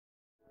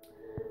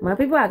My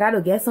people, I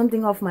gotta get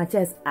something off my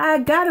chest. I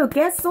gotta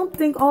get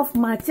something off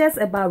my chest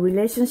about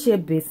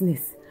relationship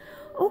business.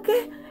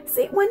 Okay?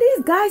 See, when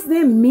these guys,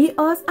 they meet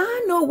us,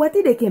 I know what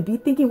they can be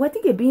thinking, what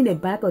they can be in the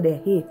back of their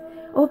head.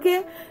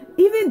 Okay?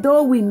 Even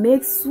though we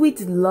make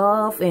sweet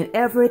love and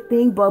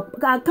everything, but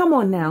God, come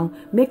on now.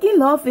 Making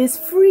love is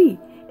free.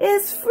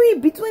 It's free.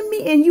 Between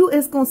me and you,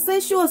 it's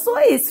consensual, so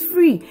it's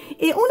free.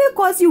 It only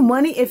costs you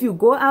money if you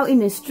go out in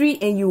the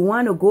street and you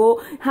want to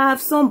go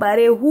have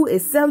somebody who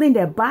is selling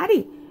their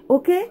body.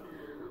 Okay?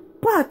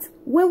 But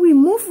when we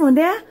move from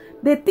there,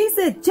 the thing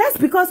said just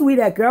because we're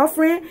their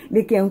girlfriend,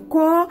 they can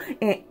call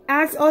and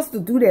ask us to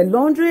do their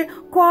laundry,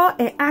 call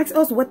and ask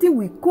us what did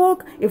we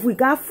cook, if we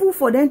got food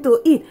for them to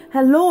eat.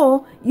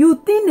 Hello,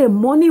 you think the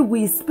money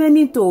we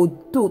spending to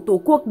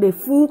cook the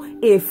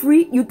food is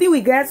free? You think we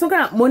get some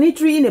kind of money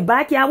tree in the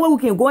backyard where we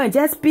can go and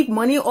just pick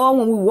money, or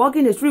when we walk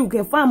in the street we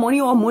can find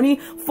money or money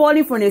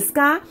falling from the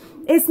sky?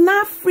 It's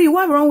not free.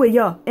 What's wrong with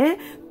y'all?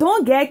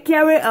 Don't get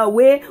carried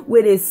away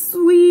with a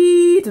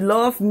sweet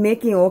love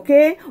making,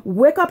 okay?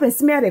 Wake up and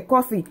smell the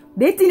coffee.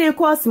 They think it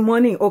costs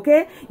money,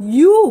 okay?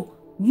 You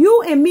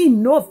and me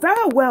know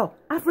very well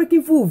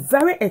African food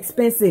very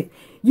expensive.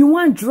 You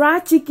want dry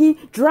chicken,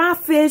 dry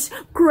fish,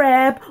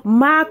 crab,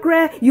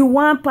 mackerel, you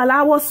want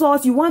palawa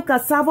sauce, you want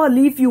cassava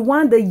leaf, you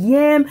want the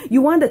yam,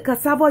 you want the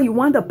cassava, you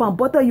want the palm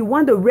butter, you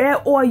want the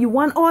red oil, you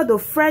want all the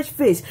fresh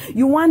fish,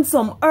 you want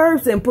some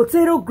herbs and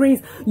potato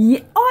greens.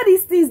 All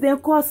these things, they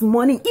cost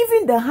money.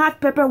 Even the hot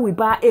pepper we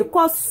buy, it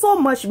costs so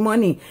much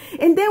money.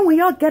 And then when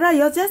y'all get out,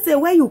 y'all just say,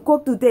 where you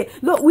cook today?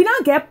 Look, we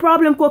don't get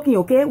problem cooking,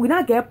 okay? We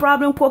don't get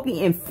problem cooking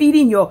and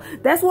feeding y'all.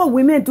 That's what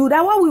women do.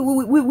 That's why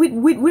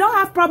we don't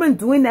have problem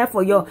doing that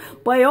for you.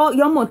 But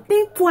y'all must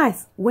think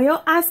twice when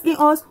you're asking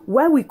us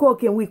where we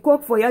cook and we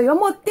cook for y'all. You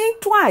must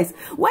think twice.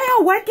 Why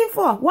y'all working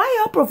for? Why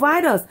y'all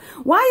providers?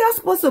 Why y'all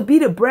supposed to be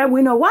the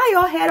breadwinner? Why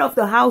y'all head of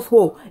the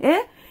household?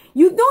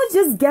 You don't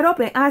just get up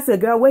and ask a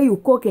girl where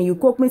you cook and you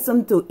cook me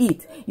something to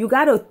eat. You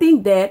gotta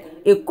think that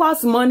it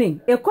costs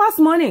money. It costs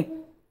money.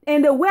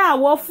 And the way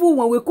our food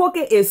when we cook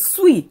it is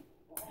sweet.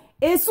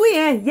 It's sweet,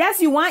 and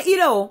yes, you want it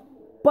all.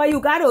 But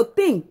you gotta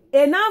think,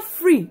 it's not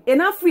free. It's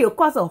not free. It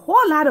costs a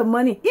whole lot of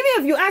money. Even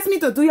if you ask me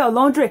to do your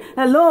laundry,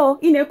 hello,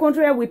 in a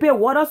country where we pay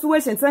water,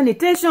 sewage, and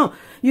sanitation,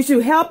 you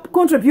should help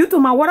contribute to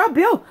my water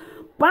bill.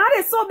 Buy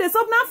the soap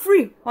not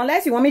free.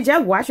 Unless you want me to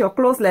just wash your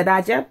clothes like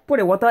that, just put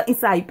the water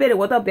inside. You pay the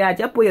water bill,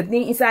 just put your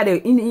thing inside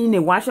in the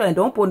washer and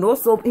don't put no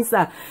soap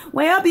inside.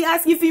 When y'all be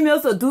asking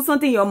females to do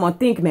something, you must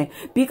think, man.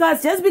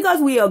 Because just because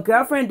we your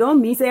girlfriend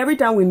don't mean say every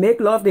time we make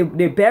love, the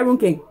bedroom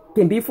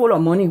can be full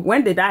of money.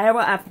 When did that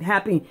ever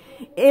happen?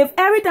 If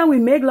every time we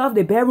make love,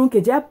 the bedroom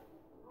can just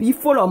be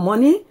full of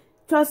money,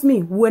 trust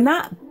me, we're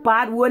not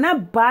bad. We're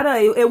not bad.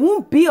 It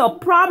won't be a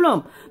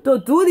problem to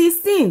do these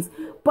things.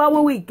 But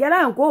when we get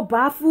out and go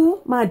buy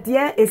food, my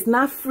dear, it's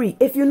not free.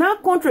 If you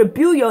not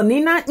contribute your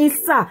Nina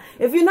Insa,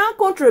 if you not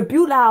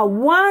contribute our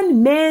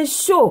one-man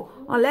show,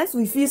 unless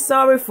we feel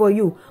sorry for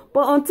you.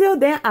 But until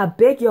then, I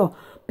beg you,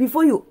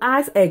 before you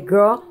ask a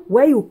girl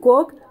where you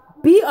cook,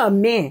 be a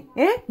man.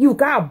 You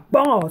got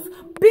balls.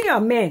 Be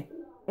a man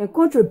and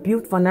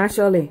contribute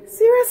financially.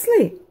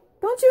 Seriously.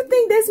 Don't you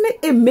think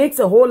it makes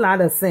a whole lot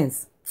of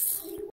sense?